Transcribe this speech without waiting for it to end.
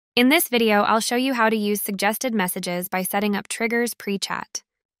In this video, I'll show you how to use suggested messages by setting up triggers pre-chat.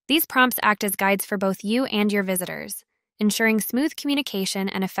 These prompts act as guides for both you and your visitors, ensuring smooth communication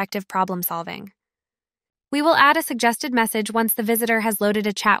and effective problem solving. We will add a suggested message once the visitor has loaded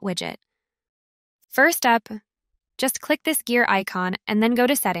a chat widget. First up, just click this gear icon and then go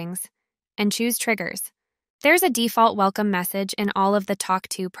to Settings and choose Triggers. There's a default welcome message in all of the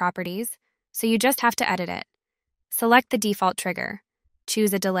tawk.to properties, so you just have to edit it. Select the default trigger.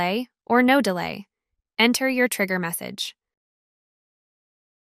 Choose a delay or no delay. Enter your trigger message.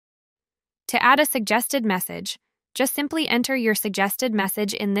 To add a suggested message, just simply enter your suggested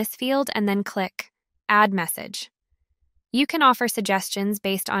message in this field and then click Add Message. You can offer suggestions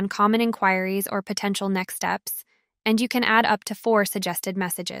based on common inquiries or potential next steps, and you can add up to 4 suggested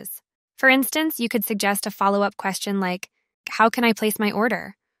messages. For instance, you could suggest a follow-up question like, "How can I place my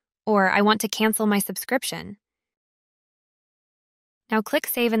order?" or "I want to cancel my subscription." Now click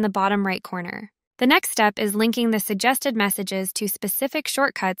Save in the bottom right corner. The next step is linking the suggested messages to specific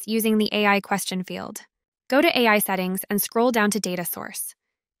shortcuts using the AI question field. Go to AI settings and scroll down to Data Source.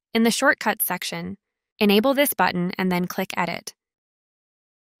 In the Shortcuts section, enable this button and then click Edit.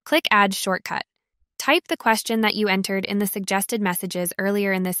 Click Add Shortcut. Type the question that you entered in the suggested messages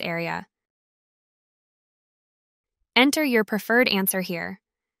earlier in this area. Enter your preferred answer here.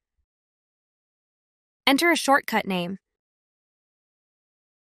 Enter a shortcut name.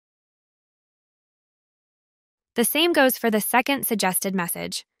 The same goes for the second suggested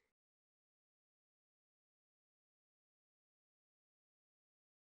message.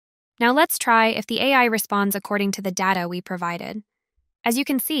 Now let's try if the AI responds according to the data we provided. As you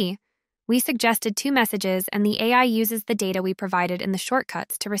can see, we suggested 2 messages and the AI uses the data we provided in the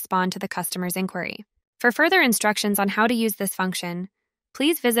shortcuts to respond to the customer's inquiry. For further instructions on how to use this function,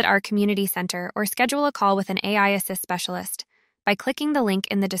 please visit our community center or schedule a call with an AI Assist specialist by clicking the link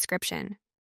in the description.